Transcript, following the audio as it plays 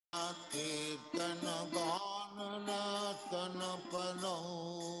कीर्तन गान तन पनो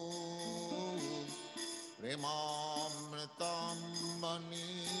प्रेमामृतम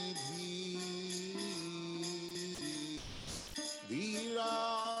बनिधि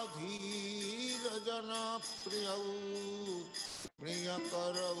धीराधीर जन प्रिय प्रिय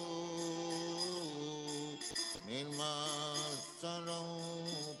करौ निर्मत्सरौ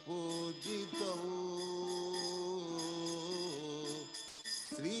पूजितौ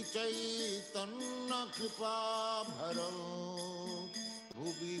श्री चैतन्य कृपा भरो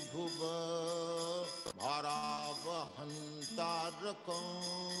भुवि भुव भारावहंतारकौ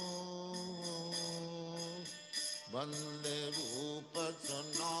वंदे रूप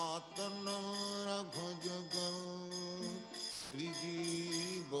सनातन रघुजगौ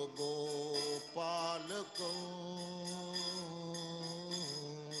श्रीजीव गोपालकौ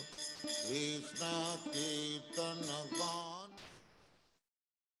कृष्ण कीर्तन गान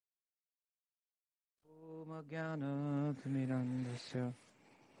ज्ञानतिमिरन्धस्य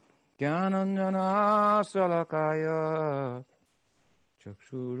ज्ञानञ्जनाशलाकय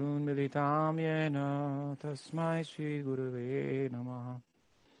चक्षुरुन्मिलितं येन तस्मै श्रीगुरवे नमः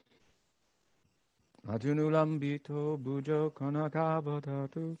अजनुलम्बितो भुजौ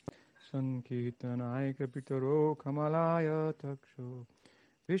कनकावदतु सङ्कीर्तनायकपितरो कमलायतक्षो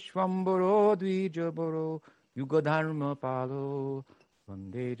विश्वम्भरो द्विजवरो युगधर्मपालो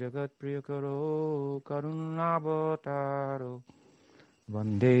वन्दे जगत्प्रियकरो करुणावतारो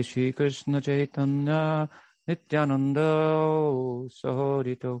वन्दे श्रीकृष्णचैतन्य नित्यानन्द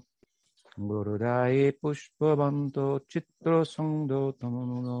सहोदितो गुरुराये पुष्पवन्तो चित्रसङ्गो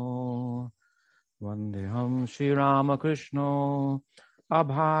तमनुनो वन्देऽहं श्रीरामकृष्णो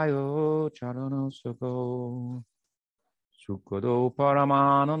अभायो चरणसुखो सुखदो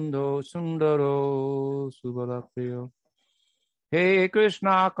परमानन्दो सुन्दरो सुबलप्रियो हे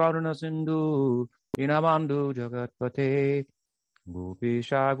कृष्णा करुण सिन्धु दीनबन्धु जगत्पते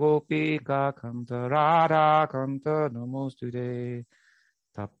गोपीशा गोपिका कान्त राधा कान्त नमोऽस्तुते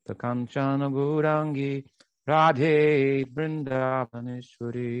तप्त काञ्चन गौराङ्गी राधे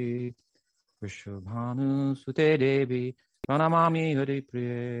वृन्दावनेश्वरी विश्वभानुसुते देवी प्रणमामि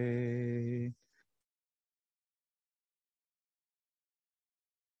हरिप्रिये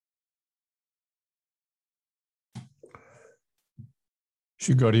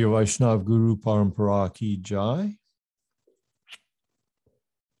Shri Gaudiya Vaishnav Guru Parampara Ki Jai.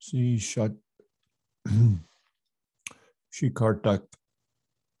 Shri Kartik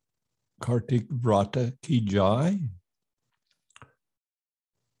Vrata Ki Jai.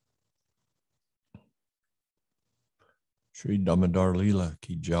 Shri Damodar Leela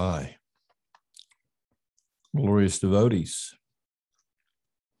Ki Jai. Glorious devotees.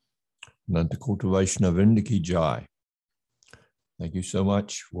 Nantakota Vaishnavinda Ki Jai. Thank you so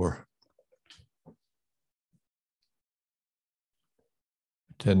much for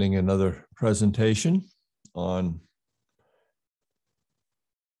attending another presentation on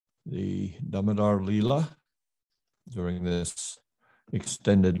the Damodar Leela during this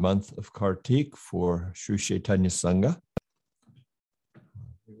extended month of Kartik for Sri Chaitanya Sangha.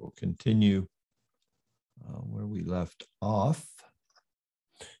 We will continue where we left off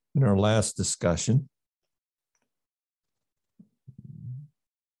in our last discussion.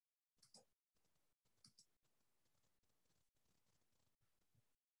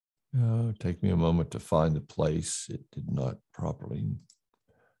 Take me a moment to find the place. It did not properly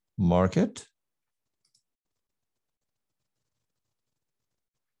mark it.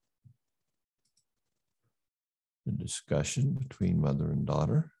 The discussion between mother and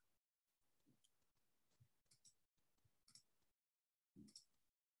daughter.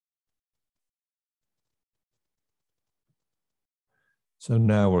 So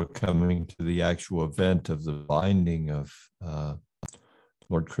now we're coming to the actual event of the binding of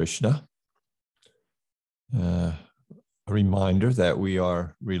Lord Krishna. A reminder that we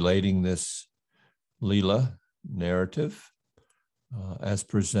are relating this Leela narrative as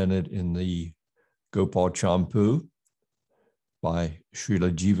presented in the Gopal Champu by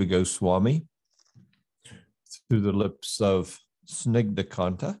Srila Jiva Goswami through the lips of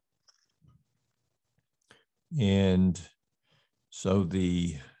Snigdhakanta. And so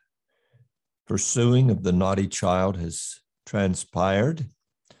the pursuing of the naughty child has transpired,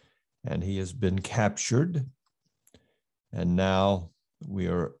 and he has been captured. And now we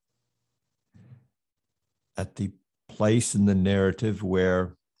are at the place in the narrative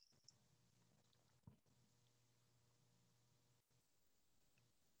where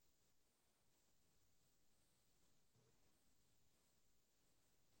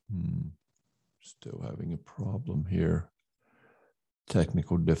still having a problem here.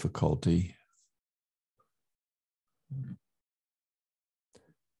 technical difficulty.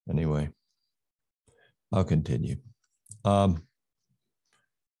 Anyway, I'll continue. So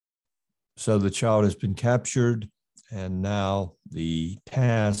the child has been captured, and now the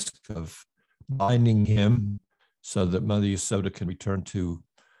task of binding him so that Mother Yasoda can return to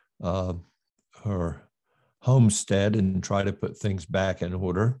her homestead and try to put things back in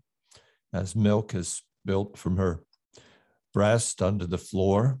order, as milk is spilt from her breast onto the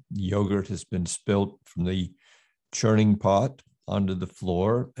floor. Yogurt has been spilt from the churning pot onto the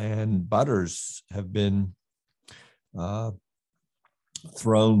floor, and butters have been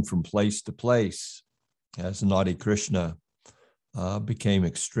thrown from place to place as naughty Krishna became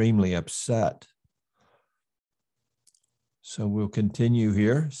extremely upset. So we'll continue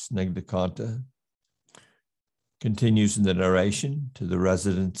here. Snegdakanta continues in the narration to the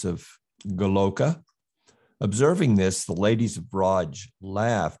residents of Goloka. Observing this, the ladies of Vraj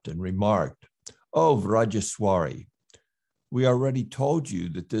laughed and remarked, "Oh, Vrajaswari, we already told you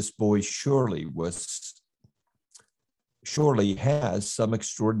that this boy surely has some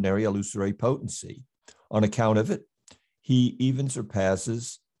extraordinary illusory potency. On account of it, he even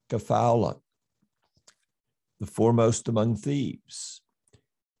surpasses Kafaula, the foremost among thieves.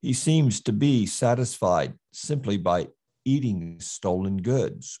 He seems to be satisfied simply by eating stolen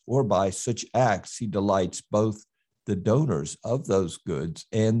goods, or by such acts he delights both the donors of those goods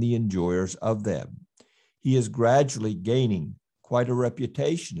and the enjoyers of them. He is gradually gaining quite a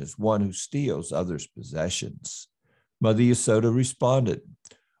reputation as one who steals others' possessions." Mother Yasoda responded,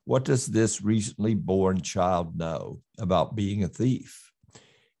 "What does this recently born child know about being a thief?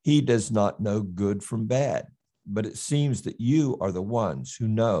 He does not know good from bad, but it seems that you are the ones who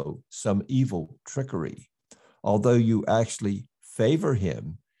know some evil trickery. Although you actually favor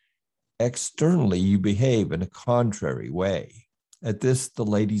him, externally you behave in a contrary way." At this, the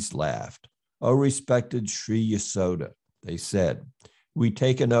ladies laughed. "O respected Sri Yasoda," they said, "we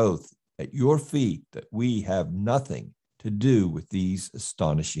take an oath at your feet that we have nothing to do with these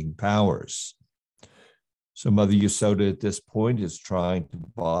astonishing powers." So Mother Yasoda at this point is trying to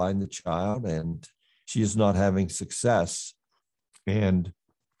bind the child, and she is not having success. And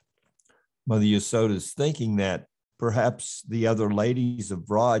Mother Yasoda is thinking that perhaps the other ladies of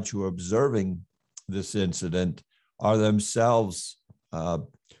Vraj who are observing this incident are themselves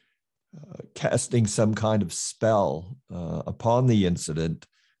casting some kind of spell upon the incident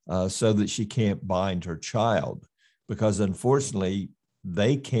so that she can't bind her child, because unfortunately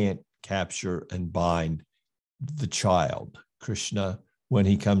they can't capture and bind the child. Krishna, when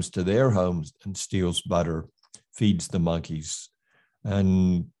he comes to their homes and steals butter, feeds the monkeys,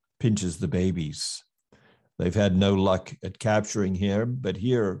 and pinches the babies. They've had no luck at capturing him, but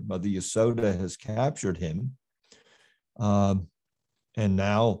here Mother Yasoda has captured him, and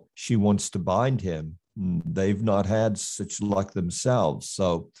now she wants to bind him. They've not had such luck themselves.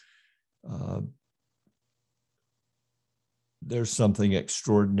 So there's something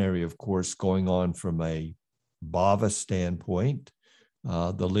extraordinary, of course, going on from a bhava standpoint.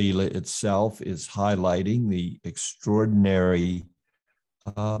 The Leela itself is highlighting the extraordinary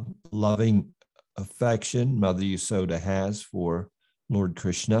loving affection Mother Yasoda has for Lord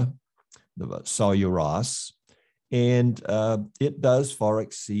Krishna, the Vatsalya Ras, and it does far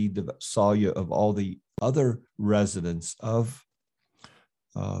exceed the Vatsalya of all the other residents of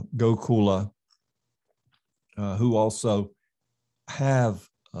Gokula, who also have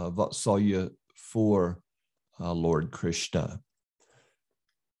Vatsalya for Lord Krishna.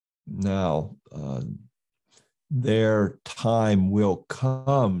 Now, their time will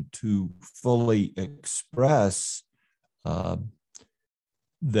come to fully express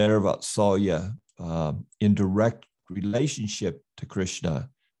their Vatsalya in direct relationship to Krishna,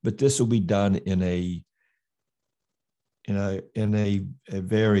 but this will be done in a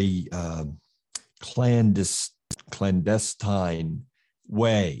very clandestine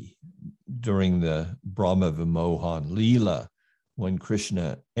way during the Brahma Vimohan Leela, when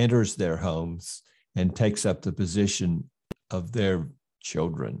Krishna enters their homes and takes up the position of their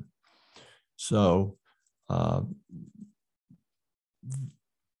children. So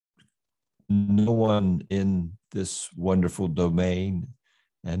no one in this wonderful domain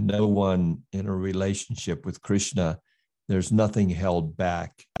and no one in a relationship with Krishna, there's nothing held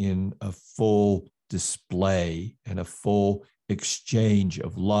back in a full display and a full exchange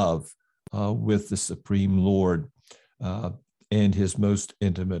of love with the Supreme Lord and his most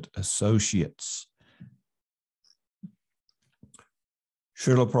intimate associates.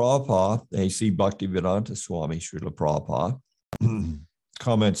 Srila Prabhupada, A.C. Bhaktivedanta Swami Srila Prabhupada,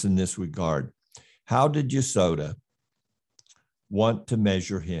 comments in this regard. How did Yasoda want to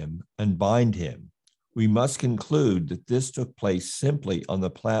measure him and bind him. We must conclude that this took place simply on the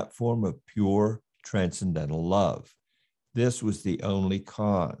platform of pure transcendental love. This was the only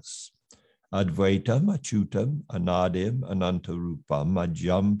cause. Advaitam, Achutam, Anadim, Anantarupam,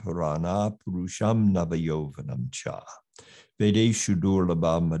 Ajam Purana, Purusham Navayovanam Cha. Vedeshu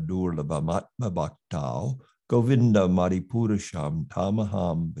Durlabam, Madurlabam Atma Bhaktao, Govinda Maripurasham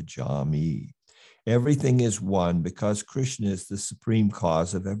Tamaham Bhajami. Everything is one because Krishna is the supreme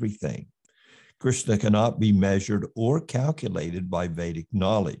cause of everything. Krishna cannot be measured or calculated by Vedic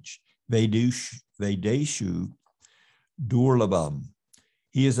knowledge. Vedeshu Durlabam.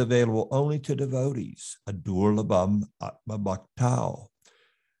 He is available only to devotees. Adurlabam Atma Bhaktao.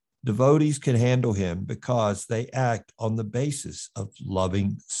 Devotees can handle him because they act on the basis of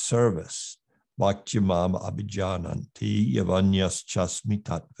loving service. Bhaktyamam abhijananti yavanyas chasmi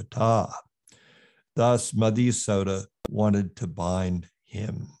tatvata. Thus, Madhya Yasoda wanted to bind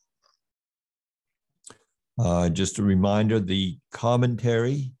him. Just a reminder, the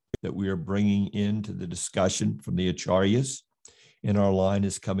commentary that we are bringing into the discussion from the Acharyas in our line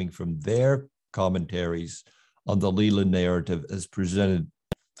is coming from their commentaries on the Leela narrative as presented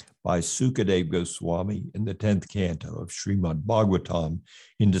by Sukadev Goswami in the 10th canto of Srimad Bhagavatam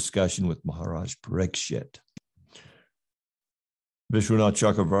in discussion with Maharaj Parikshit. Vishwanath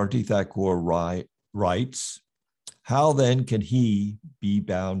Chakravarti Thakur writes, how then can he be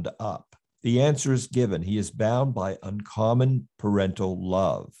bound up? The answer is given. He is bound by uncommon parental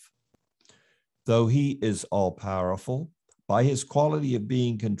love. Though he is all-powerful, by his quality of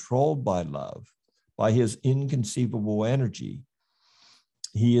being controlled by love, by his inconceivable energy,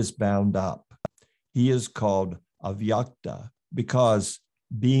 he is bound up. He is called avyakta because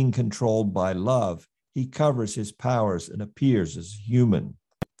being controlled by love, he covers his powers and appears as human,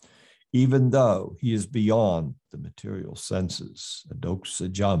 even though he is beyond the material senses.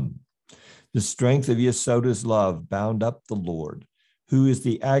 Adoksajam. The strength of Yasoda's love bound up the Lord, who is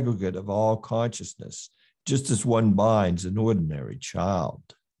the aggregate of all consciousness, just as one binds an ordinary child.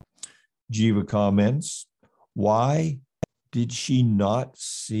 Jiva comments, why did she not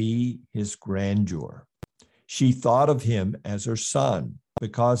see his grandeur? She thought of him as her son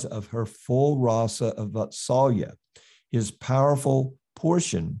because of her full rasa of Vatsalya. His powerful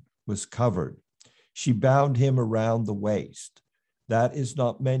portion was covered. She bound him around the waist. That is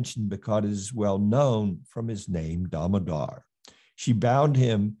not mentioned because it is well known from his name, Damodar. She bound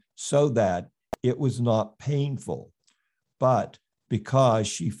him so that it was not painful, but because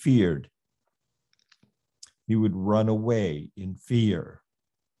she feared he would run away in fear.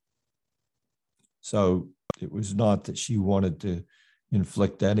 So it was not that she wanted to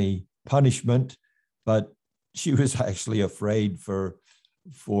inflict any punishment, but she was actually afraid for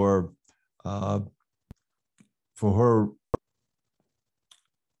her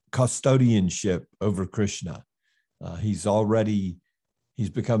custodianship over Krishna. He's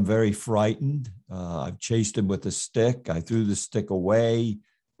become very frightened. I've chased him with a stick. I threw the stick away,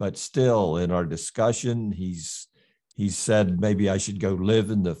 but still in our discussion, he's said, maybe I should go live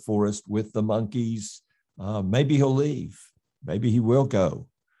in the forest with the monkeys. Maybe he'll leave. Maybe he will go.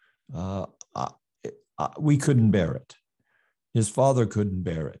 We couldn't bear it. His father couldn't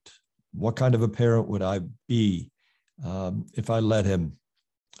bear it. What kind of a parent would I be if I let him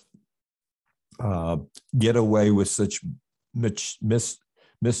get away with such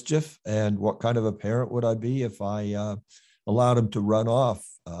mischief? And what kind of a parent would I be if I allowed him to run off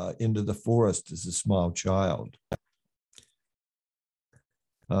into the forest as a small child?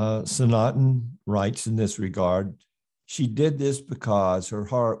 Sanatan writes in this regard, she did this because her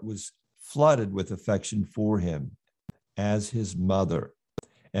heart was flooded with affection for him as his mother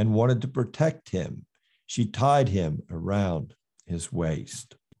and wanted to protect him. She tied him around his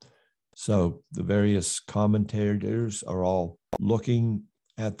waist. So the various commentators are all looking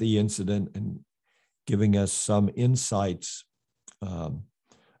at the incident and giving us some insights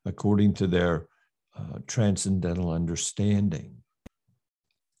according to their transcendental understanding.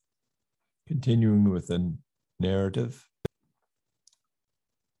 Continuing with the narrative.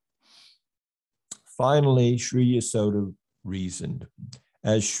 Finally, Sri Yasoda reasoned,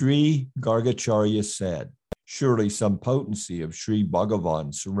 as Sri Gargacharya said, surely some potency of Sri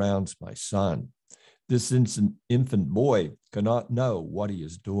Bhagavan surrounds my son. This infant boy cannot know what he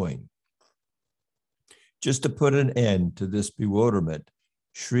is doing. Just to put an end to this bewilderment,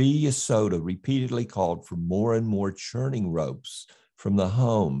 Sri Yasoda repeatedly called for more and more churning ropes from the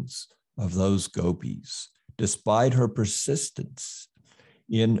homes of those gopis. Despite her persistence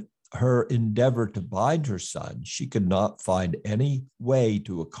in her endeavor to bind her son, she could not find any way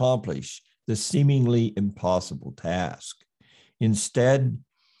to accomplish the seemingly impossible task. Instead,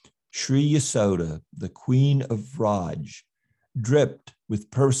 Sri Yasoda, the queen of Raj, dripped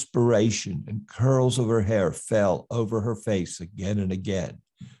with perspiration, and curls of her hair fell over her face again and again.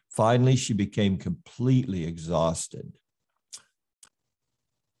 Finally, she became completely exhausted.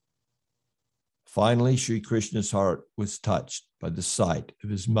 Finally, Sri Krishna's heart was touched by the sight of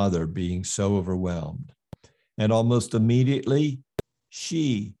his mother being so overwhelmed. And almost immediately,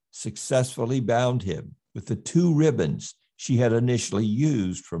 she successfully bound him with the 2 ribbons she had initially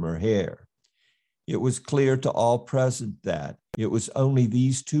used from her hair. It was clear to all present that it was only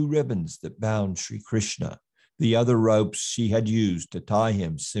these 2 ribbons that bound Sri Krishna. The other ropes she had used to tie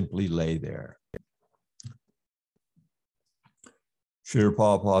him simply lay there. Srila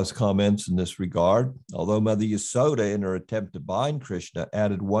Prabhupada's comments in this regard: although Mother Yasoda, in her attempt to bind Krishna,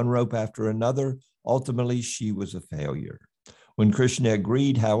 added 1 rope after another, ultimately she was a failure. When Krishna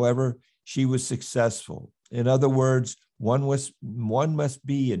agreed, however, she was successful. In other words, one must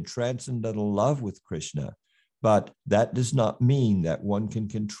be in transcendental love with Krishna, but that does not mean that one can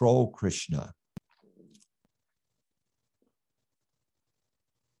control Krishna.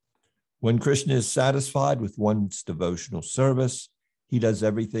 When Krishna is satisfied with one's devotional service, he does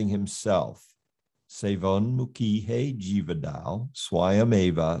everything himself. Sevan mukhihe jivadao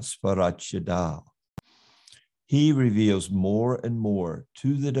swayameva sparachyadao. He reveals more and more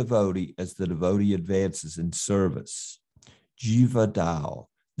to the devotee as the devotee advances in service. Jivadao.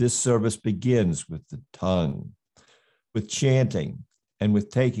 This service begins with the tongue, with chanting, and with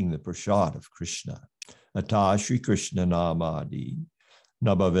taking the prasad of Krishna. Ata Shri Krishna Namadi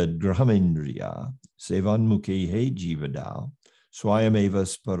Nabhaved Grahamindriya Sevanmukhe Jivadao Swayameva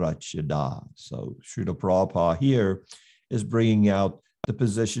Sparachyada. So Srila Prabhupada here is bringing out the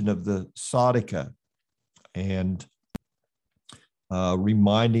position of the sadhaka and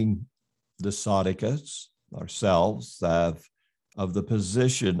reminding the sadhakas, ourselves, of the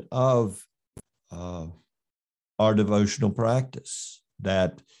position of our devotional practice,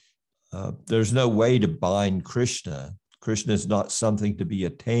 that there's no way to bind Krishna. Krishna is not something to be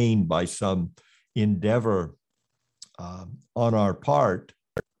attained by some endeavor on our part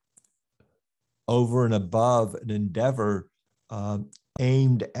over and above an endeavor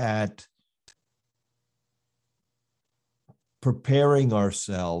aimed at preparing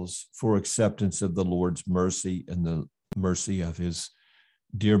ourselves for acceptance of the Lord's mercy and the mercy of his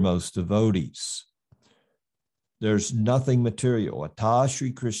dearmost devotees. There's nothing material. Ata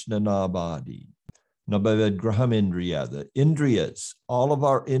Shri Krishna Nabadi Nabavad Grahamindriya. The Indriyas, all of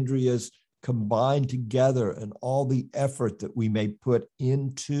our Indriyas combined together, and all the effort that we may put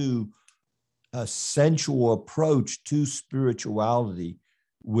into a sensual approach to spirituality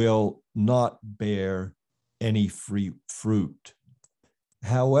will not bear any free fruit.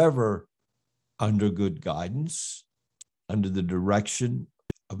 However, under good guidance, under the direction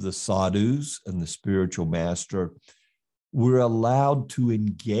of the sadhus and the spiritual master, we're allowed to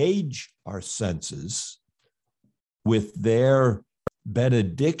engage our senses with their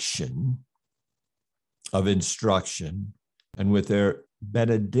benediction of instruction and with their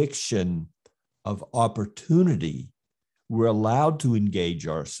benediction of opportunity. We're allowed to engage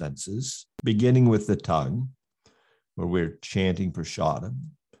our senses, beginning with the tongue, where we're chanting prasadam.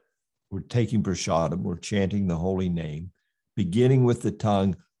 We're taking prasadam, we're chanting the holy name. Beginning with the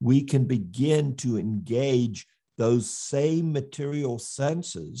tongue, we can begin to engage those same material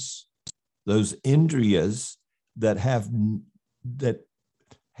senses, those indriyas that have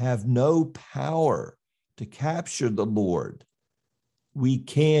no power to capture the Lord. We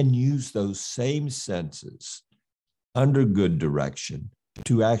can use those same senses under good direction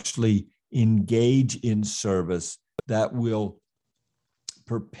to actually engage in service that will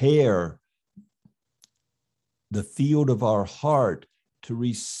prepare the field of our heart to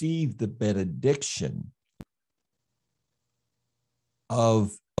receive the benediction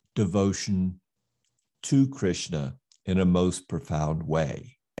of devotion to Krishna in a most profound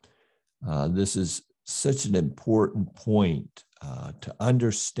way. This is such an important point to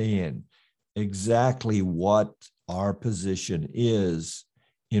understand exactly what our position is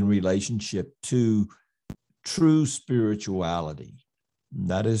in relationship to true spirituality.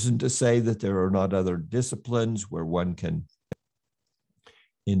 That isn't to say that there are not other disciplines where one can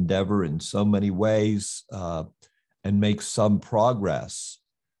endeavor in so many ways and make some progress.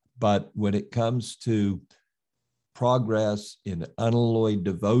 But when it comes to progress in unalloyed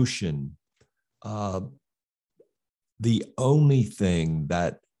devotion, the only thing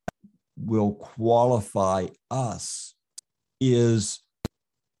that will qualify us is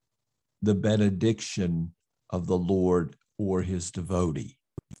the benediction of the Lord or his devotee.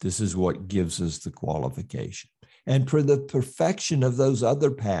 This is what gives us the qualification. and for the perfection of those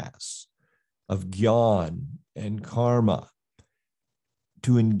other paths of gyan and karma,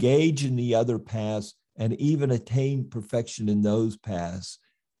 to engage in the other paths and even attain perfection in those paths,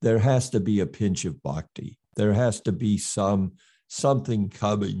 there has to be a pinch of bhakti. There has to be something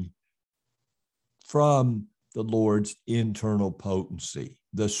coming from the Lord's internal potency,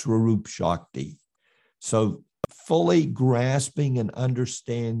 the Swarup Shakti. So fully grasping and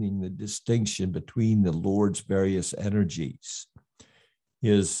understanding the distinction between the Lord's various energies,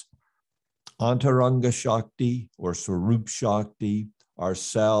 his Antaranga Shakti or Swarup Shakti,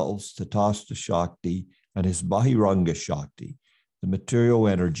 ourselves, Tatastha Shakti, and his Bahiranga Shakti, the material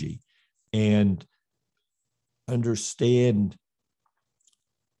energy, and understand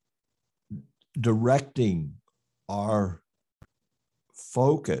directing our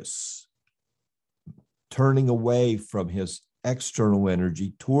focus, turning away from his external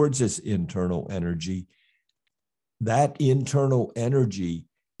energy towards his internal energy. That internal energy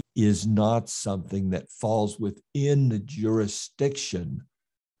is not something that falls within the jurisdiction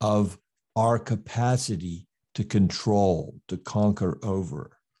of our capacity to control, to conquer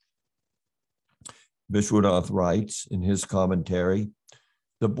over. Vishwanath writes in his commentary,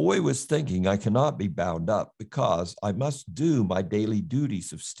 "The boy was thinking, I cannot be bound up because I must do my daily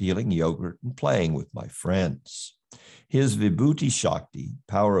duties of stealing yogurt and playing with my friends." His Vibhuti Shakti,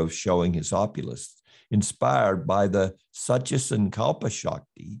 power of showing his opulence, inspired by the Satyasankalpa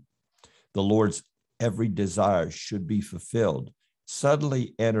Shakti, the Lord's every desire should be fulfilled,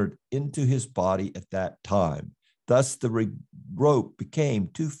 suddenly entered into his body at that time. Thus the rope became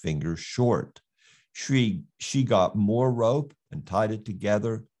 2 fingers short. She got more rope and tied it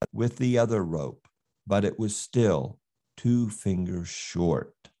together with the other rope, but it was still 2 fingers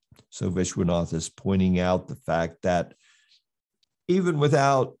short. So Vishwanath is pointing out the fact that even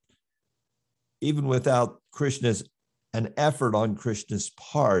without Krishna's, an effort on Krishna's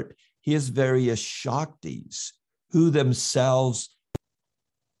part, his various Shaktis, who themselves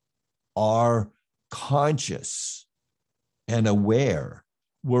are conscious and aware,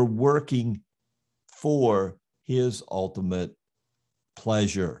 were working for his ultimate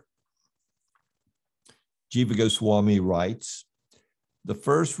pleasure. Jiva Goswami writes, "The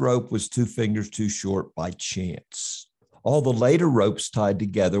first rope was 2 fingers too short by chance. All the later ropes tied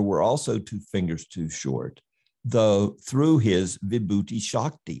together were also 2 fingers too short, though through his Vibhuti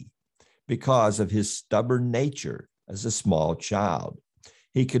Shakti, because of his stubborn nature as a small child.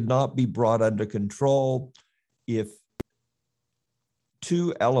 He could not be brought under control if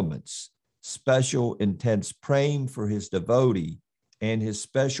 2 elements, special intense praying for his devotee and his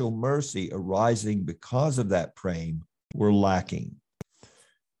special mercy arising because of that praying, were lacking."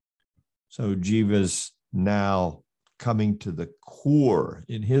 So Jiva's now coming to the core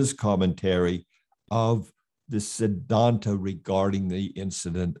in his commentary of the Siddhanta regarding the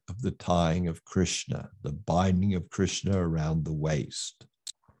incident of the tying of Krishna, the binding of Krishna around the waist.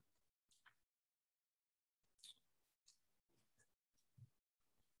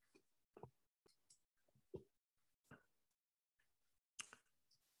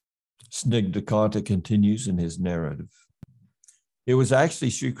 Snigdhakanta continues in his narrative. It was actually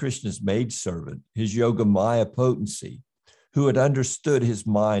Sri Krishna's maidservant, his Yogamaya potency, who had understood his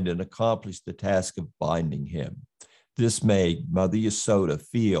mind and accomplished the task of binding him. This made Mother Yasoda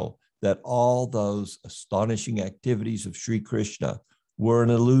feel that all those astonishing activities of Sri Krishna were an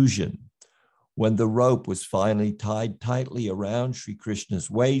illusion. When the rope was finally tied tightly around Sri Krishna's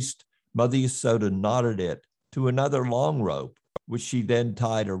waist, Mother Yasoda knotted it to another long rope, which she then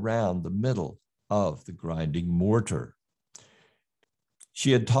tied around the middle of the grinding mortar.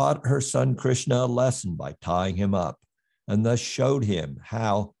 She had taught her son Krishna a lesson by tying him up, and thus showed him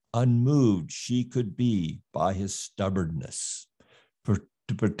how unmoved she could be by his stubbornness.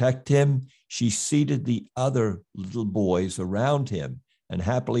 To protect him, she seated the other little boys around him and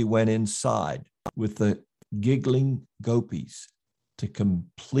happily went inside with the giggling gopis to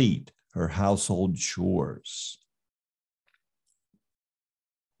complete her household chores.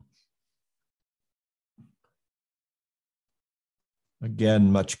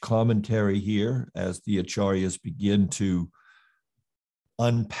 Again, much commentary here as the acharyas begin to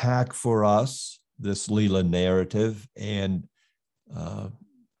unpack for us this Leela narrative and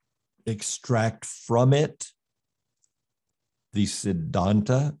extract from it the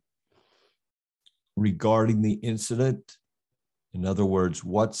Siddhanta regarding the incident. In other words,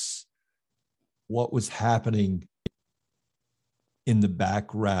 what was happening in the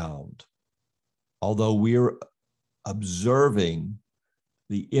background. Although we're observing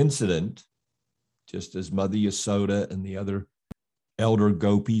the incident, just as Mother Yasoda and the other elder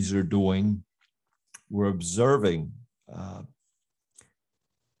gopis are doing, we're observing,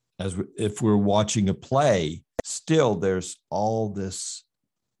 if we're watching a play, still there's all this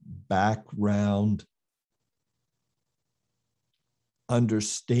background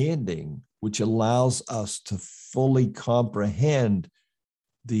understanding which allows us to fully comprehend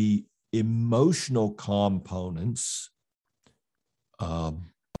the emotional components of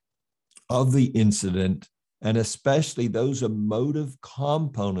the incident, and especially those emotive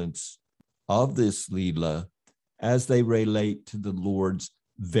components of this Leela as they relate to the Lord's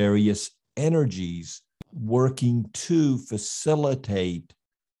various energies working to facilitate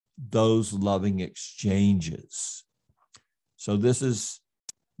those loving exchanges. So this is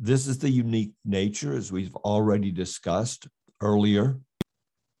the unique nature, as we've already discussed earlier,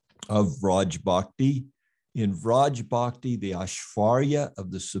 of Vraj Bhakti. In Vraj Bhakti, the Aishvarya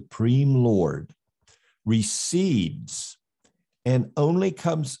of the Supreme Lord recedes and only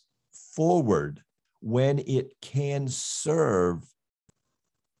comes forward when it can serve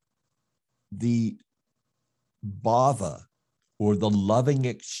the bhava, or the loving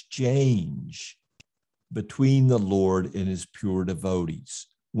exchange between the Lord and his pure devotees,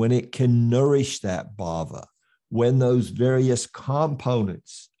 when it can nourish that bhava, when those various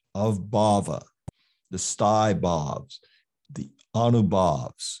components of bhava, the sthai bhavs, the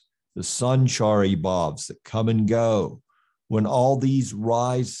anubhavs, the sanchari bhavs that come and go, when all these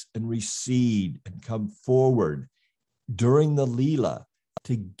rise and recede and come forward during the Leela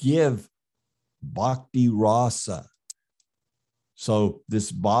to give bhakti rasa. So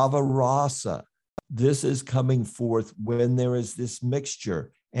this bhava rasa, this is coming forth when there is this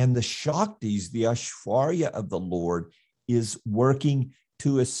mixture, and the Shaktis, the Aishvarya of the Lord, is working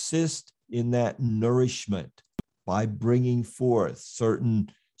to assist in that nourishment by bringing forth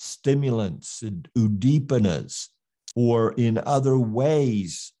certain stimulants and udipanas, or in other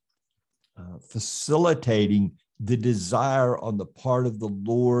ways facilitating the desire on the part of the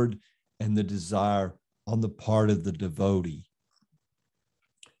Lord and the desire on the part of the devotee.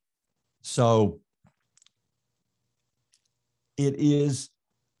 So it is,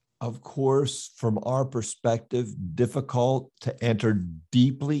 of course, from our perspective, difficult to enter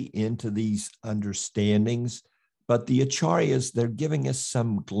deeply into these understandings, but the acharyas, they're giving us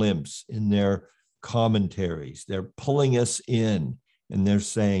some glimpse in their commentaries. They're pulling us in, and they're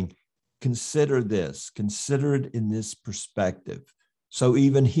saying, consider this, consider it in this perspective. So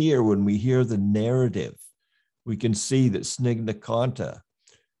even here, when we hear the narrative, we can see that Snigdhakanta,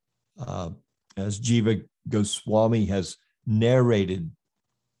 as Jiva Goswami has narrated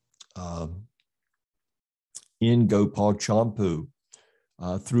in Gopal Champu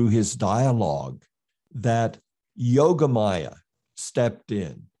through his dialogue, that Yogamaya stepped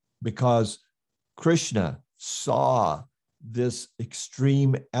in because Krishna saw this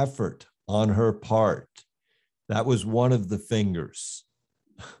extreme effort on her part. That was one of the fingers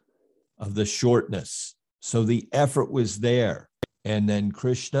of the shortness. So the effort was there. And then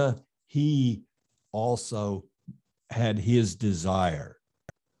Krishna, he also had his desire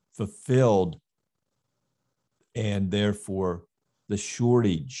fulfilled, and therefore the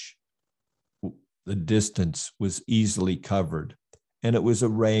shortage, the distance was easily covered. And it was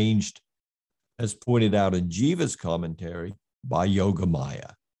arranged, as pointed out in Jiva's commentary, by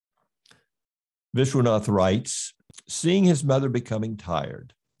Yogamaya. Vishwanath writes, seeing his mother becoming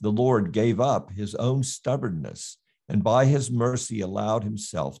tired, the Lord gave up his own stubbornness and by his mercy allowed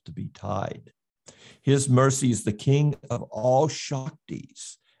himself to be tied. His mercy is the king of all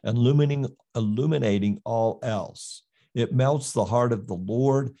Shaktis, illuminating all else. It melts the heart of the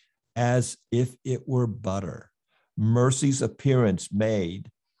Lord as if it were butter. Mercy's appearance made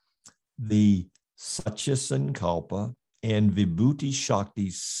the Satya Sankalpa and Vibhuti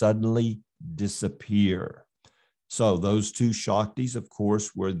Shaktis suddenly disappear. So those two Shaktis, of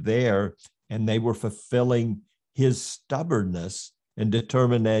course, were there, and they were fulfilling his stubbornness and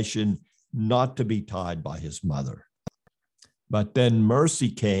determination not to be tied by his mother. But then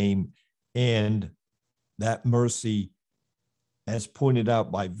mercy came, and that mercy, as pointed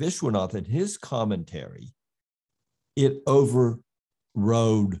out by Vishwanath in his commentary, it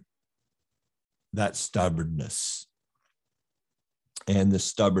overrode that stubbornness. And the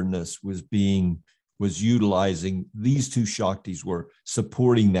stubbornness was utilizing, these two Shaktis were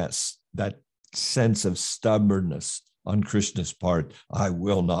supporting that sense of stubbornness on Krishna's part. I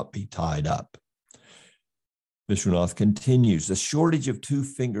will not be tied up. Vishwanath continues, the shortage of two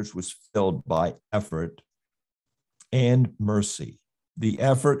fingers was filled by effort and mercy. The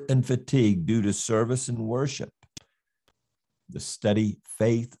effort and fatigue due to service and worship, the steady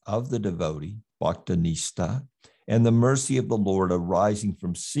faith of the devotee, bhaktanista, and the mercy of the Lord arising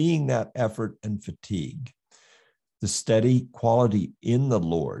from seeing that effort and fatigue. The steady quality in the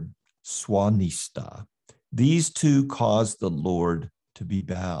Lord, swanista. These two cause the Lord to be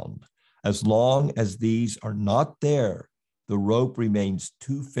bound. As long as these are not there, the rope remains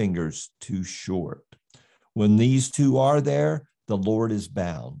 2 fingers too short. When these two are there, the Lord is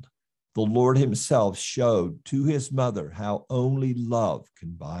bound. The Lord himself showed to his mother how only love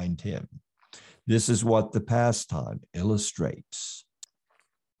can bind him. This is what the pastime illustrates.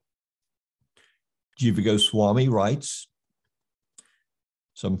 Jiva Goswami writes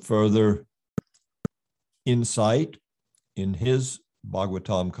some further insight in his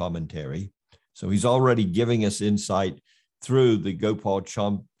Bhagavatam commentary. So he's already giving us insight through the Gopal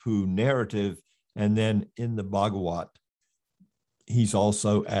Champu narrative, and then in the Bhagavat, he's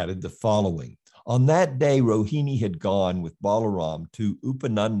also added the following. On that day, Rohini had gone with Balaram to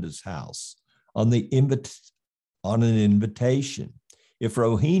Upananda's house on an invitation. If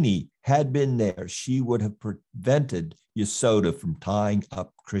Rohini had been there, she would have prevented Yasoda from tying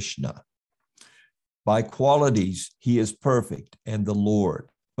up Krishna. By qualities, he is perfect and the Lord,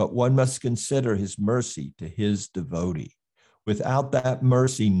 but one must consider his mercy to his devotee. Without that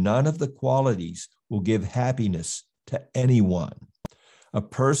mercy, none of the qualities will give happiness to anyone. A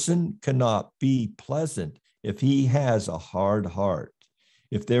person cannot be pleasant if he has a hard heart.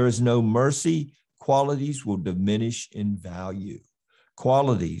 If there is no mercy, qualities will diminish in value.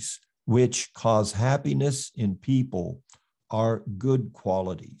 Qualities which cause happiness in people are good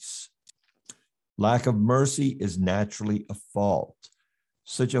qualities. Lack of mercy is naturally a fault.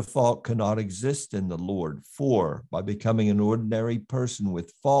 Such a fault cannot exist in the Lord, for by becoming an ordinary person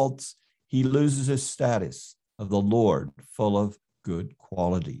with faults, he loses his status of the Lord, full of good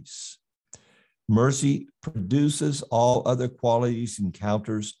qualities. Mercy produces all other qualities and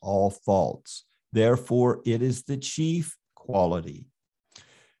counters all faults. Therefore, it is the chief quality.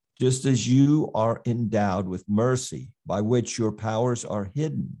 Just as you are endowed with mercy, by which your powers are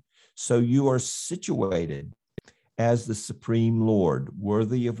hidden, so you are situated as the Supreme Lord,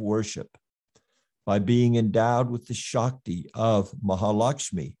 worthy of worship. By being endowed with the Shakti of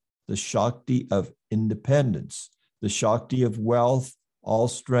Mahalakshmi, the Shakti of independence, the Shakti of wealth, all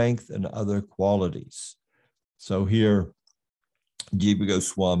strength, and other qualities. So here, Jiva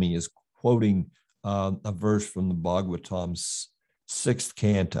Goswami is quoting a verse from the Bhagavatam's 6th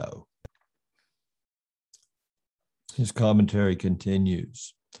canto. His commentary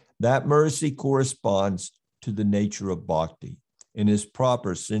continues. That mercy corresponds to the nature of bhakti and is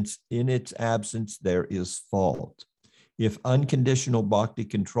proper, since in its absence there is fault. If unconditional bhakti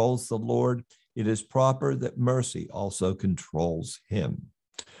controls the Lord, it is proper that mercy also controls him.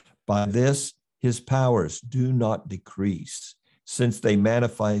 By this, his powers do not decrease, since they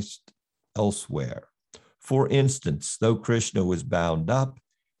manifest elsewhere. For instance, though Krishna was bound up,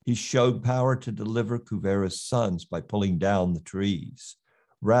 he showed power to deliver Kuvera's sons by pulling down the trees.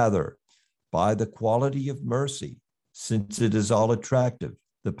 Rather, by the quality of mercy, since it is all attractive,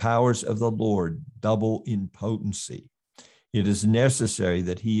 the powers of the Lord double in potency. It is necessary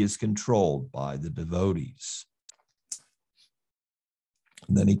that he is controlled by the devotees.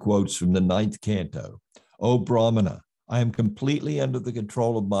 And then he quotes from the 9th canto, O Brahmana, I am completely under the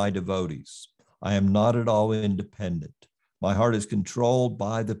control of my devotees. I am not at all independent. My heart is controlled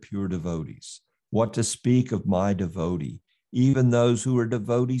by the pure devotees. What to speak of my devotee? Even those who are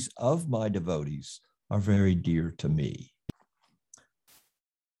devotees of my devotees are very dear to me.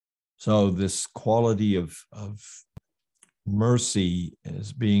 So this quality of mercy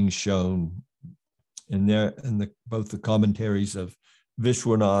is being shown in both the commentaries of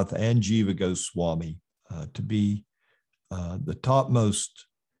Vishwanath and Jiva Goswami to be the topmost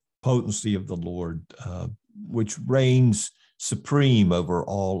potency of the Lord, which reigns supreme over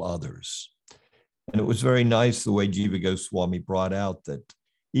all others. And it was very nice the way Jiva Goswami brought out that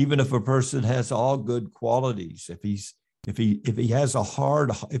even if a person has all good qualities, if he's a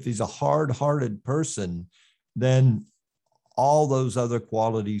hard-hearted person, then all those other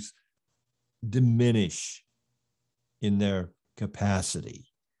qualities diminish in their capacity.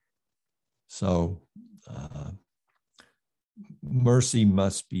 So mercy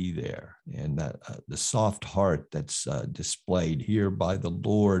must be there, and that the soft heart that's displayed here by the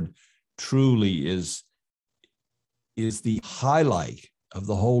Lord truly is the highlight of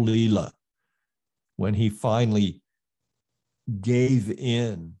the whole Leela, when he finally gave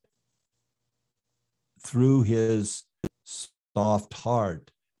in through his soft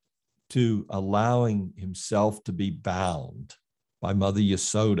heart to allowing himself to be bound by Mother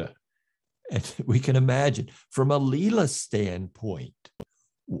Yasoda. And we can imagine from a Leela standpoint,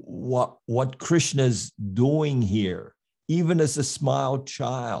 what Krishna's doing here, even as a small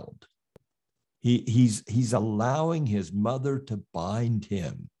child. He's allowing his mother to bind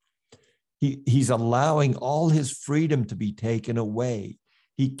him. He's allowing all his freedom to be taken away.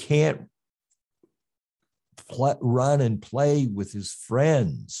 He can't run and play with his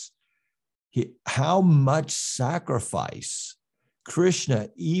friends. How much sacrifice Krishna,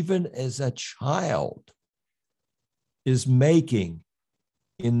 even as a child, is making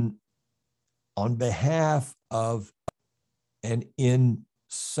on behalf of and in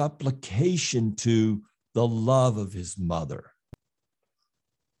supplication to the love of his mother.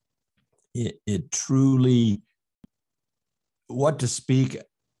 It truly, what to speak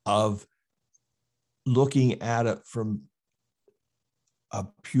of looking at it from a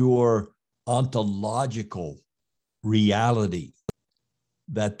pure ontological reality,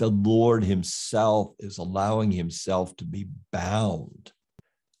 that the Lord himself is allowing himself to be bound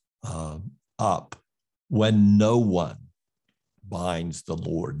up when no one binds the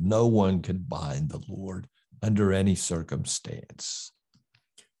Lord. No one can bind the Lord under any circumstance.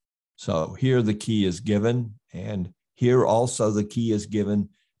 So here the key is given, and here also the key is given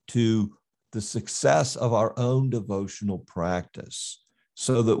to the success of our own devotional practice,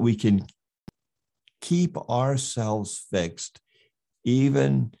 so that we can keep ourselves fixed,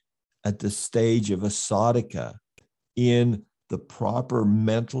 even at the stage of a sadhaka, in the proper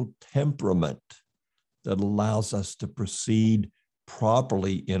mental temperament that allows us to proceed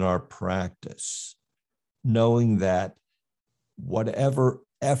properly in our practice, knowing that whatever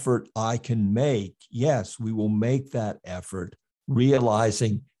effort I can make, yes, we will make that effort,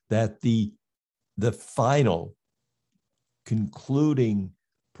 realizing that the final concluding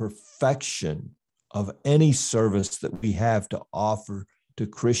perfection of any service that we have to offer to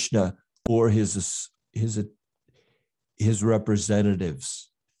Krishna or his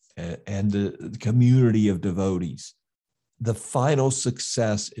representatives and the community of devotees, the final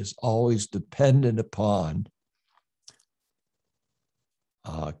success is always dependent upon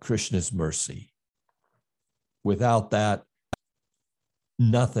Krishna's mercy. Without that,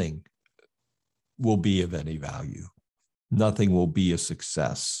 nothing will be of any value. Nothing will be a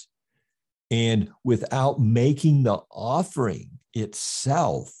success. And without making the offering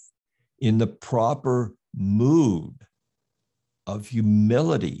itself in the proper mood of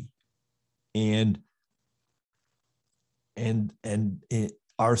humility and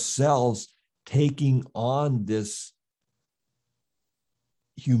ourselves taking on this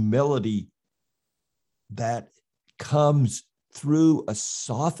humility that comes through a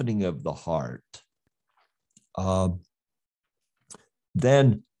softening of the heart,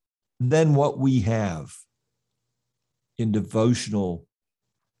 then what we have in devotional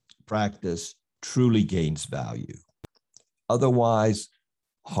practice truly gains value. Otherwise,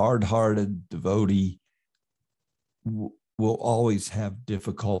 hard-hearted devotee will always have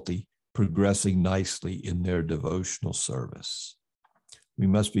difficulty progressing nicely in their devotional service. We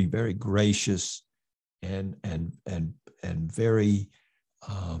must be very gracious and very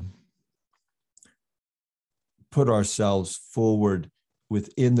put ourselves forward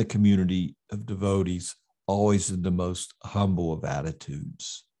within the community of devotees, always in the most humble of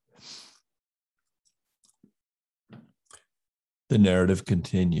attitudes. The narrative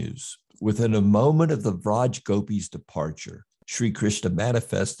continues. Within a moment of the Vraj Gopi's departure, Sri Krishna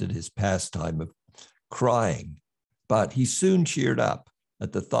manifested his pastime of crying, but he soon cheered up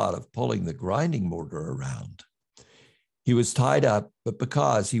at the thought of pulling the grinding mortar around. He was tied up, but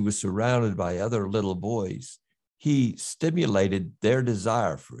because he was surrounded by other little boys, he stimulated their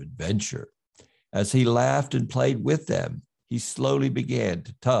desire for adventure. As he laughed and played with them, he slowly began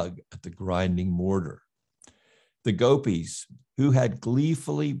to tug at the grinding mortar. The gopis, who had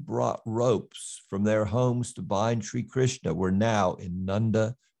gleefully brought ropes from their homes to bind Sri Krishna, were now in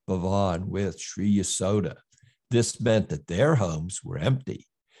Nanda Bhavan with Sri Yasoda. This meant that their homes were empty.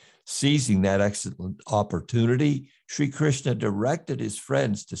 Seizing that excellent opportunity, Sri Krishna directed his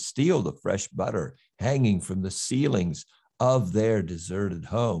friends to steal the fresh butter hanging from the ceilings of their deserted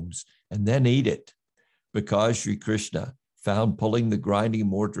homes and then eat it. Because Sri Krishna found pulling the grinding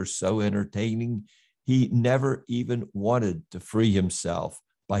mortar so entertaining, he never even wanted to free himself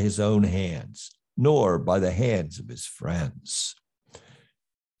by his own hands, nor by the hands of his friends.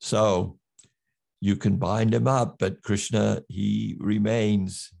 So you can bind him up, but Krishna, he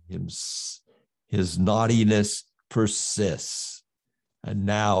remains, his naughtiness persists. And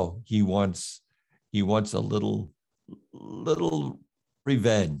now he wants a little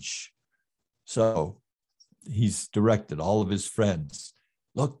revenge. So he's directed all of his friends,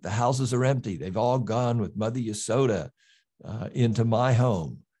 look, the houses are empty. They've all gone with Mother Yasoda. into my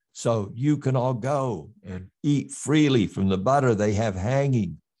home, so you can all go and eat freely from the butter they have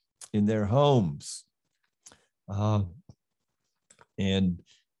hanging in their homes. And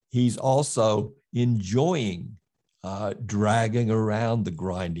he's also enjoying dragging around the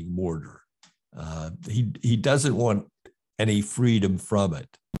grinding mortar. He doesn't want any freedom from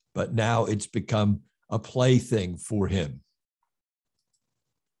it, but now it's become a plaything for him.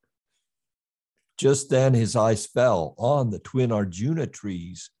 Just then his eyes fell on the twin Arjuna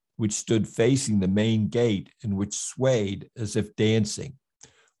trees, which stood facing the main gate and which swayed as if dancing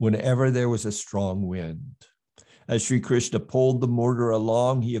whenever there was a strong wind. As Sri Krishna pulled the mortar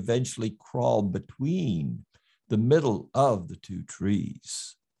along, he eventually crawled between the middle of the two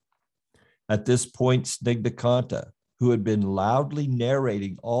trees. At this point, Snigdhakanta, who had been loudly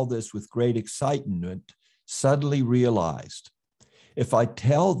narrating all this with great excitement, suddenly realized, if I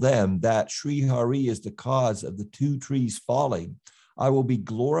tell them that Sri Hari is the cause of the two trees falling, I will be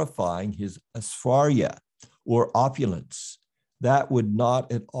glorifying his asvarya, or opulence. That would not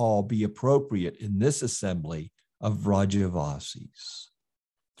at all be appropriate in this assembly of Vrajavasis,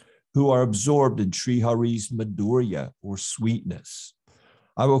 who are absorbed in Sri Hari's madhurya, or sweetness.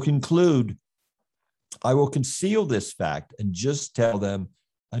 I will conceal this fact and just tell them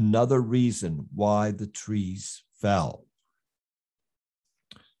another reason why the trees fell.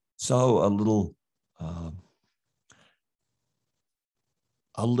 So a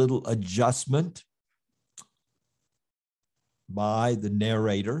little adjustment by the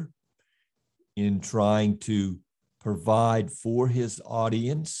narrator in trying to provide for his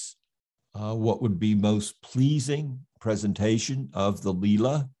audience what would be most pleasing presentation of the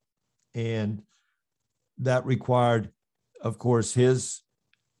Leela. And that required, of course, his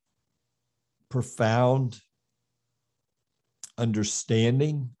profound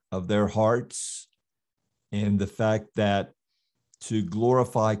understanding of their hearts and the fact that to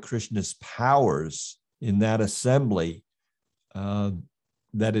glorify Krishna's powers in that assembly,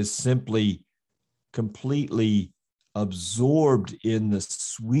 that is simply completely absorbed in the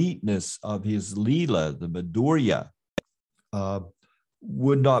sweetness of his Leela, the madhurya,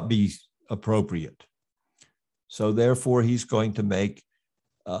 would not be appropriate. So therefore, he's going to make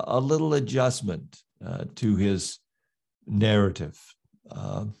a little adjustment to his narrative.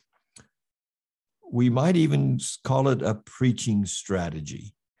 We might even call it a preaching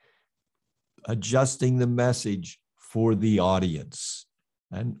strategy, adjusting the message for the audience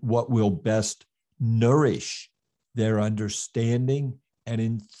and what will best nourish their understanding and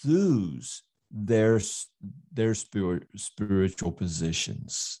enthuse their spiritual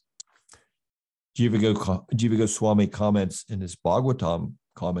positions. Jiva Goswami comments in his Bhagavatam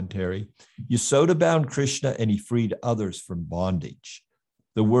commentary, Yasoda bound Krishna and he freed others from bondage.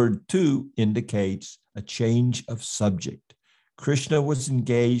 The word tu indicates a change of subject. Krishna was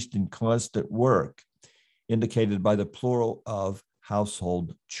engaged in constant work, indicated by the plural of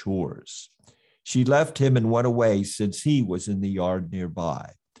household chores. She left him and went away since he was in the yard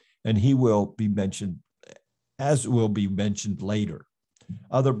nearby, and he will be mentioned, as will be mentioned later.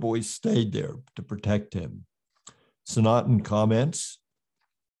 Other boys stayed there to protect him. Sanatan comments,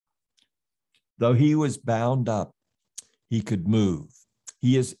 though he was bound up, he could move.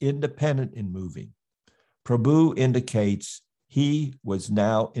 He is independent in moving. Prabhu indicates he was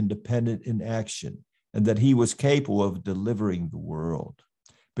now independent in action and that he was capable of delivering the world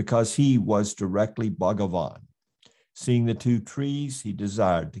because he was directly Bhagavan. Seeing the two trees, he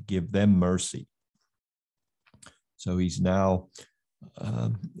desired to give them mercy. So he's now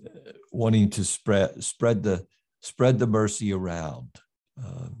wanting to spread the mercy around.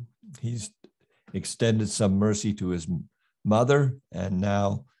 He's extended some mercy to his mother, and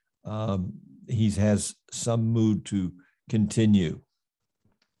now he has some mood to continue.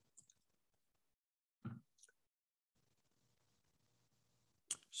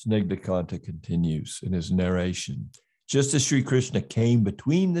 Snigdhakanta continues in his narration. Just as Sri Krishna came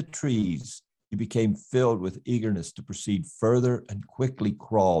between the trees, he became filled with eagerness to proceed further and quickly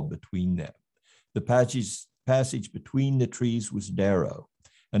crawled between them. The passage between the trees was narrow,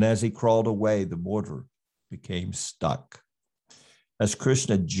 and as he crawled away, the mortar became stuck. As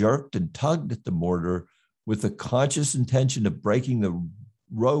Krishna jerked and tugged at the mortar with the conscious intention of breaking the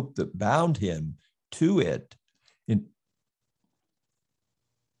rope that bound him to it,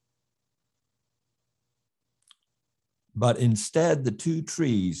 but instead the two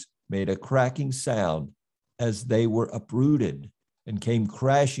trees made a cracking sound as they were uprooted and came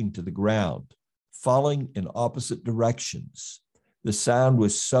crashing to the ground, falling in opposite directions. The sound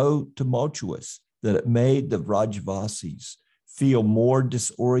was so tumultuous that it made the Vrajavasis feel more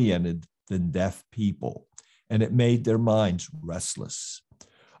disoriented than deaf people, and it made their minds restless.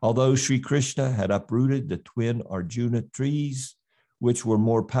 Although Sri Krishna had uprooted the twin Arjuna trees, which were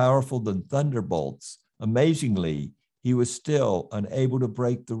more powerful than thunderbolts, amazingly, he was still unable to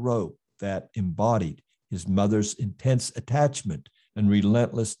break the rope that embodied his mother's intense attachment and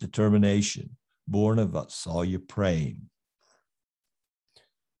relentless determination, born of Vatsalya Prem.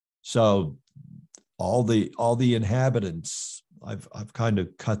 So all the inhabitants, I've kind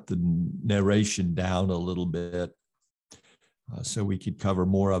of cut the narration down a little bit so we could cover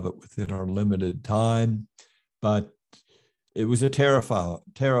more of it within our limited time. But it was a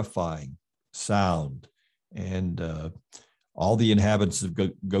terrifying sound. And all the inhabitants of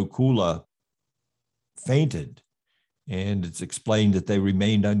Gokula fainted. And it's explained that they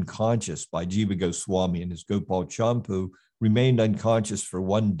remained unconscious by Jiva Goswami and his Gopal Champu remained unconscious for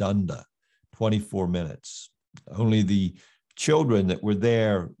one danda, 24 minutes. Only the children that were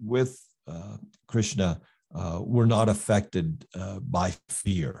there with Krishna were not affected by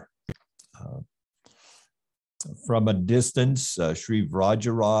fear. From a distance, Sri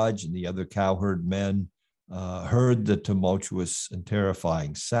Vrajaraj and the other cowherd men heard the tumultuous and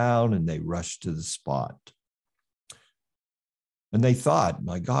terrifying sound, and they rushed to the spot. And they thought,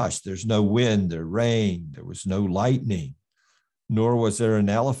 my gosh, there's no wind or rain, there was no lightning, nor was there an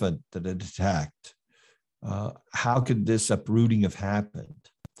elephant that had attacked. How could this uprooting have happened?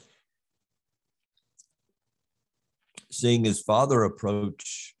 Seeing his father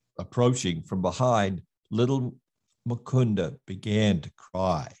approaching from behind, little Mukunda began to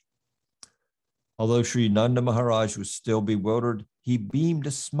cry. Although Sri Nanda Maharaj was still bewildered, he beamed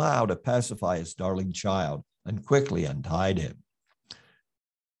a smile to pacify his darling child and quickly untied him.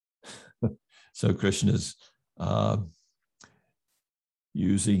 So Krishna's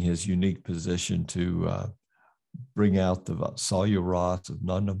using his unique position to bring out the Vatsalya Ras of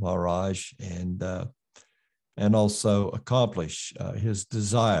Nanda Maharaj and also accomplish his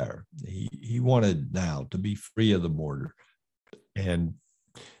desire. He wanted now to be free of the mortar, and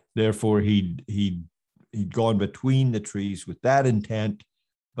therefore he'd gone between the trees with that intent,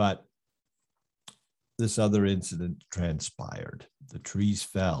 but this other incident transpired. The trees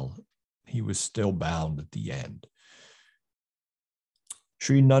fell. He was still bound at the end.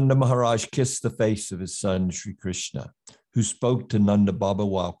 Sri Nanda Maharaj kissed the face of his son, Sri Krishna, who spoke to Nanda Baba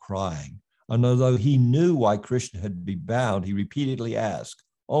while crying. And although he knew why Krishna had been bound, he repeatedly asked,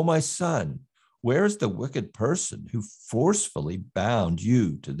 "Oh, my son, where is the wicked person who forcefully bound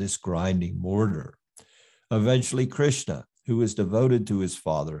you to this grinding mortar?" Eventually, Krishna, who was devoted to his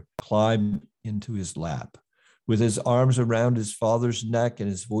father, climbed into his lap. With his arms around his father's neck and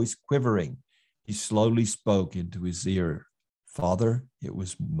his voice quivering, he slowly spoke into his ear, "Father, it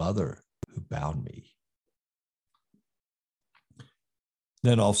was mother who bound me."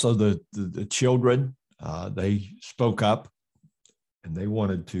 Then also the children, they spoke up and they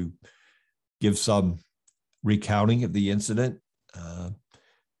wanted to give some recounting of the incident.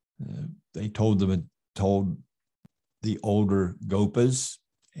 They told the older Gopas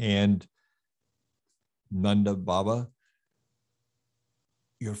and Nanda Baba,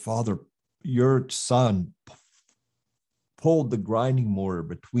 your son pulled the grinding mortar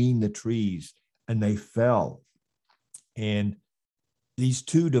between the trees and they fell. And these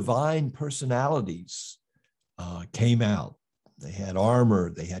two divine personalities came out. They had armor,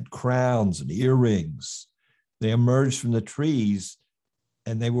 they had crowns and earrings. They emerged from the trees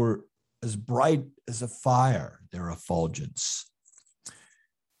and they were as bright as a fire, their effulgence.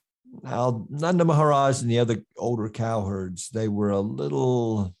 Now, Nanda Maharaj and the other older cowherds, they were a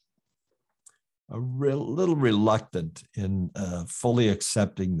little reluctant in fully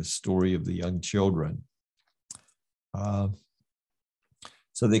accepting the story of the young children.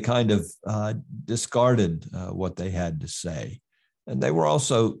 So they kind of discarded what they had to say. And they were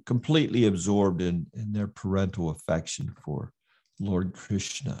also completely absorbed in their parental affection for Lord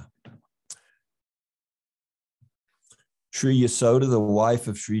Krishna. Sri Yasoda, the wife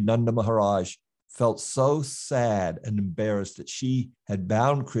of Sri Nanda Maharaj, felt so sad and embarrassed that she had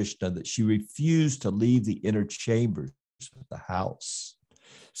bound Krishna that she refused to leave the inner chambers of the house.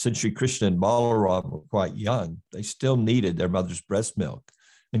 Since Sri Krishna and Balaram were quite young, they still needed their mother's breast milk,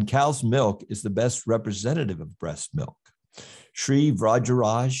 and cow's milk is the best representative of breast milk. Sri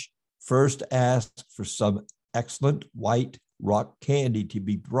Vrajaraj first asked for some excellent white rock candy to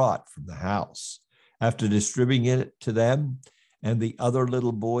be brought from the house. After distributing it to them, and the other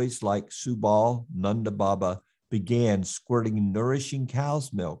little boys like Subal, Nanda Baba began squirting nourishing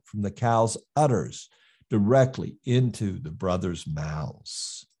cow's milk from the cow's udders directly into the brothers'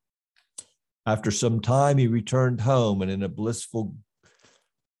 mouths. After some time, he returned home, and in a blissful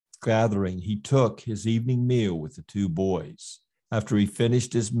gathering, he took his evening meal with the two boys. After he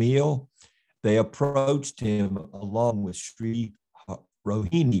finished his meal, they approached him along with Sri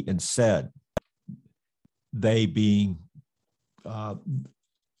Rohini and said, they being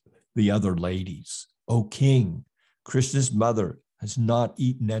the other ladies, "O king, Krishna's mother has not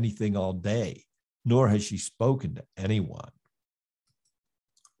eaten anything all day, nor has she spoken to anyone."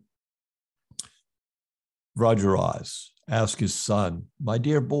 Vrajaraj asked his son, "My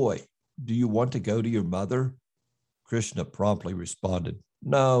dear boy, do you want to go to your mother?" Krishna promptly responded,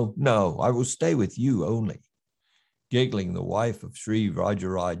 "No, no, I will stay with you only." Giggling, the wife of Sri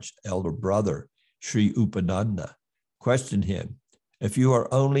Vrajaraj's elder brother, Sri Upananda, questioned him, "If you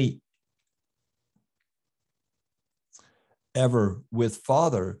are only ever with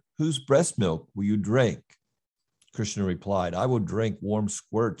father, whose breast milk will you drink?" Krishna replied, "I will drink warm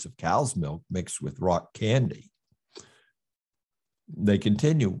squirts of cow's milk mixed with rock candy." They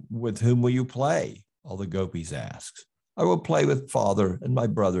continue, "With whom will you play?" all the gopis asked. "I will play with father and my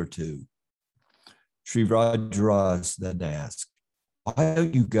brother too." Sri Vrajaraj then asked, "Why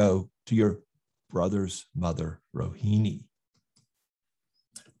don't you go to your brother's mother, Rohini?"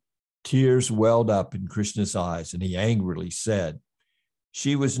 Tears welled up in Krishna's eyes, and he angrily said,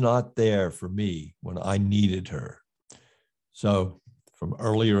 "She was not there for me when I needed her." So from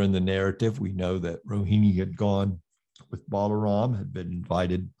earlier in the narrative, we know that Rohini had gone with Balaram, had been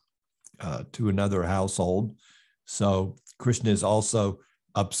invited to another household. So Krishna is also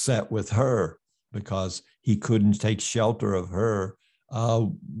upset with her because he couldn't take shelter of her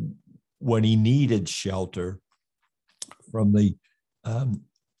when he needed shelter from the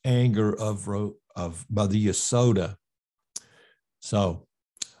anger of Mother Yasoda. So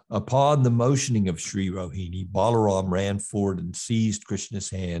upon the motioning of Sri Rohini, Balaram ran forward and seized Krishna's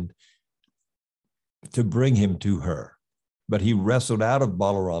hand to bring him to her. But he wrestled out of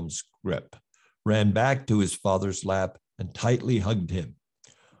Balaram's grip, ran back to his father's lap, and tightly hugged him.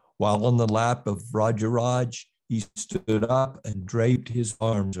 While on the lap of Vrajaraj, he stood up and draped his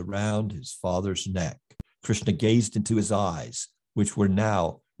arms around his father's neck. Krishna gazed into his eyes, which were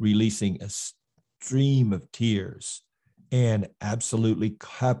now releasing a stream of tears, and absolutely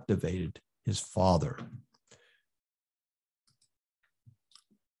captivated his father.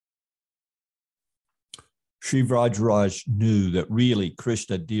 Sri Vrajaraj knew that really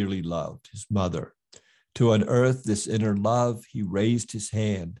Krishna dearly loved his mother. To unearth this inner love, he raised his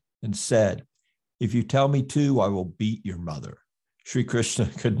hand and said, "If you tell me to, I will beat your mother." Sri Krishna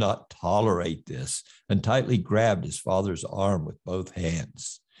could not tolerate this and tightly grabbed his father's arm with both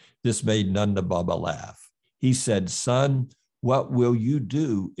hands. This made Nanda Baba laugh. He said, "Son, what will you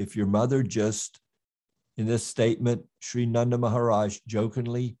do if your mother just..." In this statement, Sri Nanda Maharaj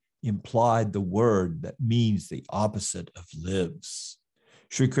jokingly implied the word that means the opposite of lives.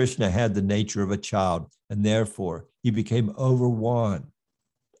 Sri Krishna had the nature of a child, and therefore he became overwhelmed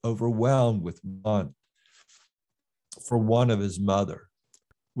with want for one of his mother.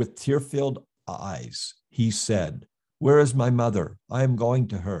 With tear-filled eyes, he said, "Where is my mother? I am going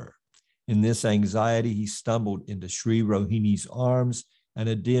to her." In this anxiety, he stumbled into Sri Rohini's arms, and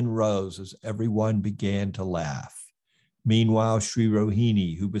a din rose as everyone began to laugh. Meanwhile, Sri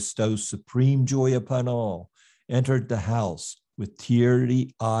Rohini, who bestows supreme joy upon all, entered the house with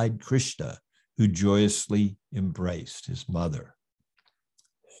teary-eyed Krishna, who joyously embraced his mother.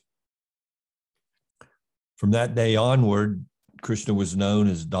 From that day onward, Krishna was known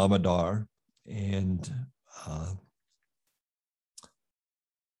as Damodar, and the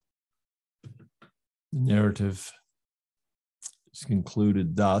narrative is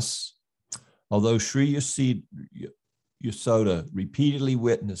concluded thus. Although Sri Yasoda repeatedly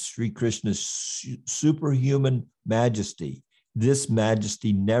witnessed Sri Krishna's superhuman majesty, this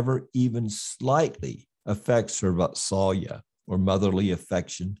majesty never even slightly affects her vatsalya, or motherly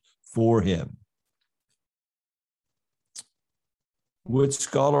affection for him. Which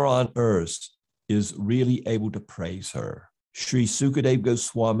scholar on earth is really able to praise her? Sri Sukadev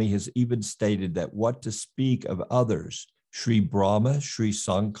Goswami has even stated that what to speak of others, Sri Brahma, Sri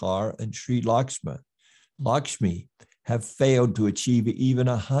Sankar, and Sri Lakshmi have failed to achieve even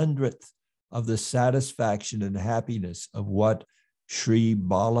 100th of the satisfaction and happiness of what Sri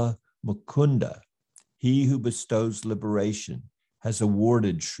Bala Mukunda, he who bestows liberation, has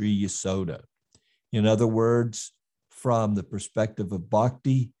awarded Sri Yasoda. In other words, from the perspective of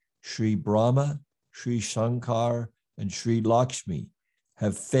bhakti, Sri Brahma, Sri Shankar, and Sri Lakshmi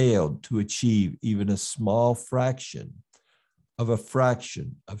have failed to achieve even a small fraction of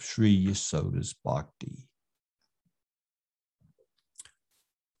Sri Yasoda's bhakti.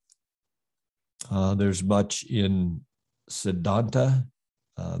 There's much in Siddhanta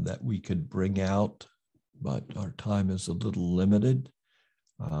that we could bring out, but our time is a little limited.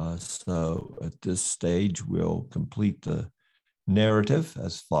 So at this stage, we'll complete the narrative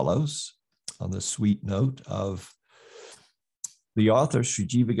as follows on the sweet note of the author, Sri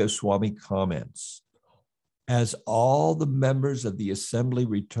Jiva Goswami comments. As all the members of the assembly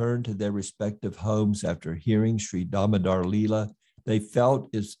returned to their respective homes after hearing Sri Damodar Leela, they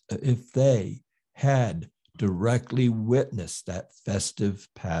felt as if they had directly witnessed that festive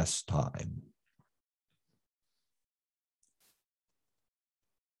pastime.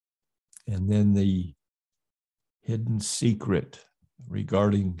 And then the hidden secret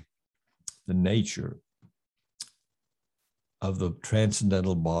regarding the nature of the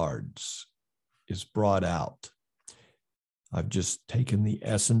transcendental bards is brought out. I've just taken the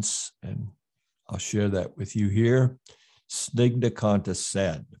essence and I'll share that with you here. Snigdhakanta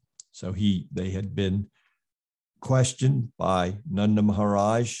said, so they had been questioned by Nanda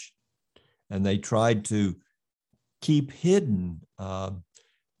Maharaj, and they tried to keep hidden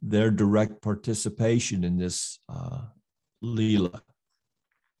their direct participation in this Leela.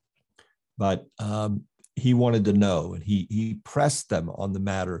 But he wanted to know, and he pressed them on the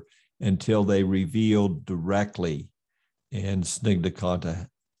matter until they revealed directly. And Snigdhakanta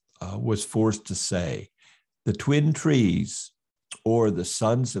was forced to say, the twin trees, or the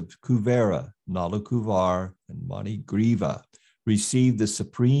sons of Kuvera, Nalakuvar and Manigriva, received the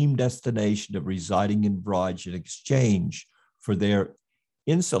supreme destination of residing in Braj in exchange for their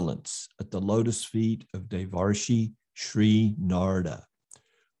insolence at the lotus feet of Devarshi Sri Narada,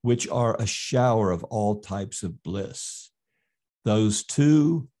 which are a shower of all types of bliss. Those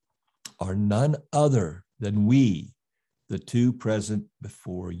two are none other than we, the two present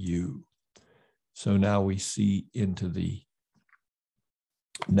before you. So now we see into the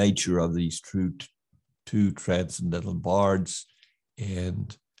nature of these two transcendental bards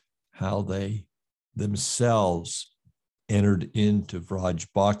and how they themselves entered into Vraj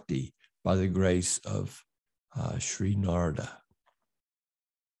Bhakti by the grace of Sri Narada.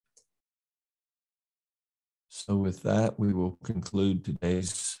 So with that, we will conclude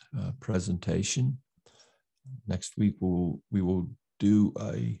today's presentation. Next week, we will do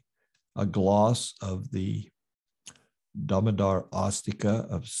a gloss of the Damodar Astika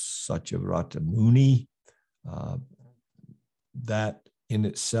of Satyavrata Muni. That in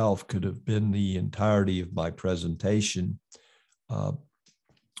itself could have been the entirety of my presentation, but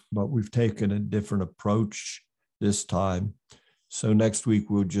we've taken a different approach this time. So next week,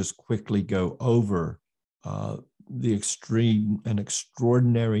 we'll just quickly go over the extreme and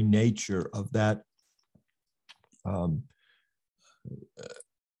extraordinary nature of that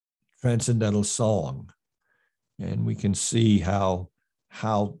transcendental song. And we can see how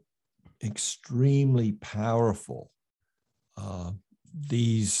extremely powerful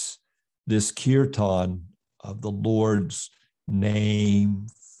this kirtan of the Lord's name,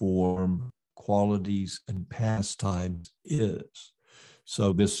 form, qualities, and pastimes is.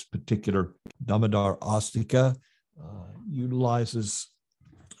 So this particular Damodar Astika utilizes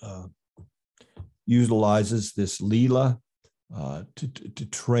this Leela to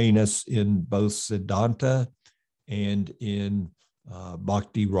train us in both Siddhanta and in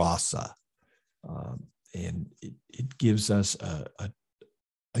Bhakti Rasa. And it gives us a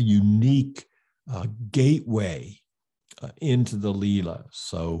unique gateway into the Leela.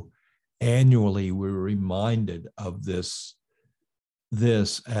 So annually, we're reminded of this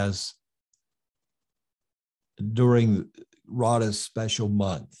as during Radha's special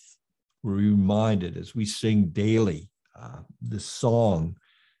month. We're reminded as we sing daily this song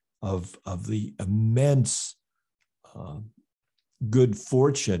of the immense good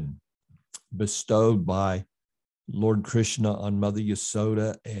fortune bestowed by Lord Krishna on Mother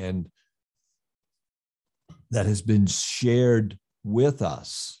Yasoda, and that has been shared with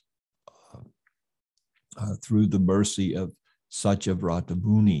us through the mercy of Satyavrata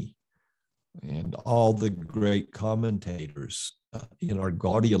Muni and all the great commentators in our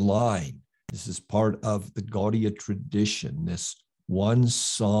Gaudiya line. This is part of the Gaudiya tradition, this one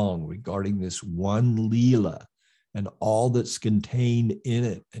song regarding this one Leela and all that's contained in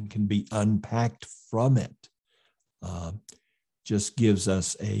it and can be unpacked from it, just gives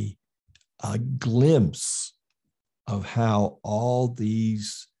us a glimpse of how all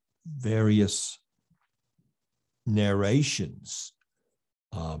these various narrations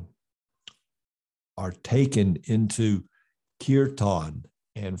are taken into kirtan,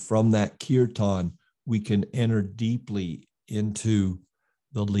 and from that kirtan we can enter deeply into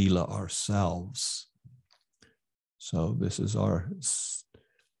the Leela ourselves. So this is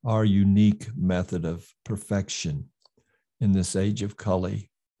our unique method of perfection in this age of Kali,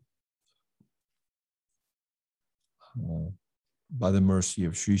 by the mercy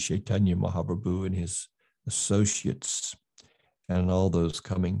of Sri Chaitanya Mahaprabhu and his associates and all those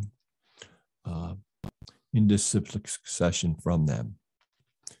coming in disciplic succession from them.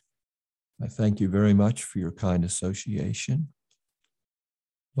 I thank you very much for your kind association.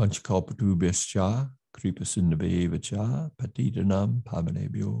 Vanchkalpatubhyascha, Kripasindabevacha, Patitanam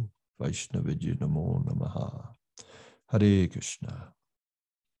Pavanebhyo, Vaishnavijya Namo Namaha. Hare Krishna.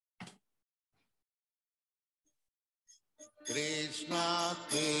 Krishna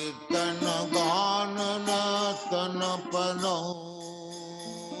Kirtana Ganana Tanapano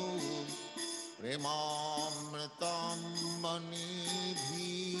Premamritam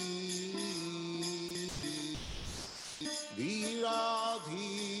Manidhi Dhira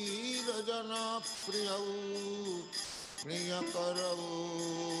Dhira Jana Priyau Priyakarau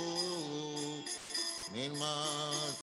Nirma